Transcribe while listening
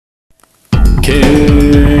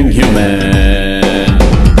Kinghuman.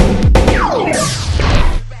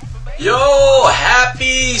 Yo,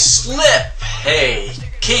 HappySlip. Hey,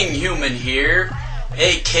 Kinghuman here,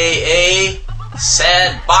 aka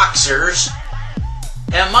Sad Boxers.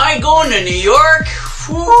 Am I going to New York?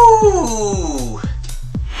 Woo!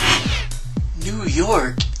 New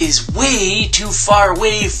York is way too far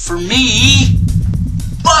away for me,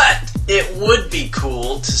 but it would be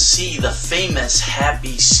cool to see the famous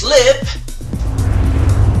HappySlip.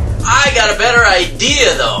 I got a better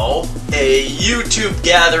idea though, a YouTube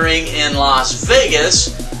gathering in Las Vegas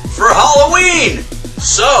for Halloween.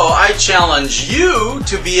 So I challenge you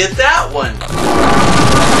to be at that one.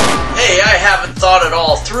 Hey, I haven't thought it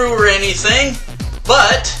all through or anything,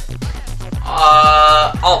 but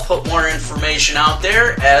I'll put more information out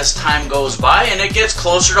there as time goes by and it gets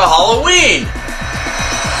closer to Halloween.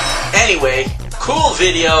 Anyway, cool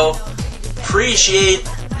video. Appreciate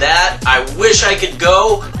that. I wish I could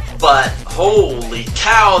go, but holy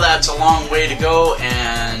cow, that's a long way to go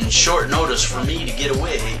and short notice for me to get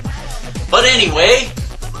away. But anyway,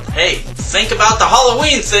 hey, think about the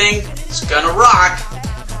Halloween thing. It's gonna rock.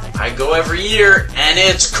 I go every year and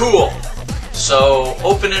it's cool. So,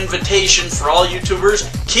 open invitation for all YouTubers.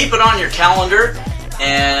 Keep it on your calendar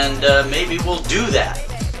and maybe we'll do that.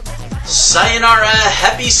 Sayonara,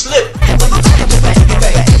 HappySlip.